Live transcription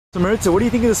So Maritza, what do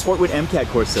you think of the SWARTWOOD MCAT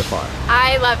course so far?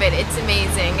 I love it. It's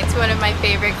amazing. It's one of my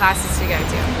favorite classes to go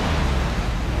to.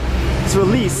 So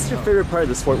Elyse, what's your favorite part of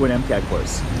the SWARTWOOD MCAT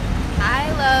course? I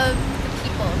love the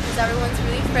people because everyone's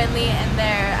really friendly and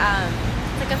they're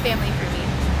it's like a family for me.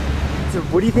 So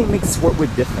what do you think makes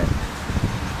SWARTWOOD different?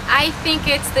 I think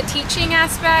it's the teaching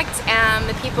aspect and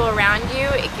the people around you.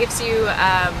 It gives you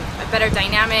a better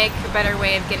dynamic, a better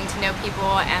way of getting to know people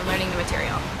and learning the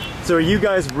material. So are you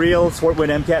guys real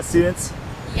SWARTWOOD MCAT students?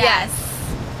 Yes.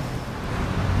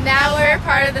 Now we're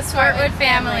part of the SWARTWOOD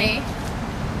family.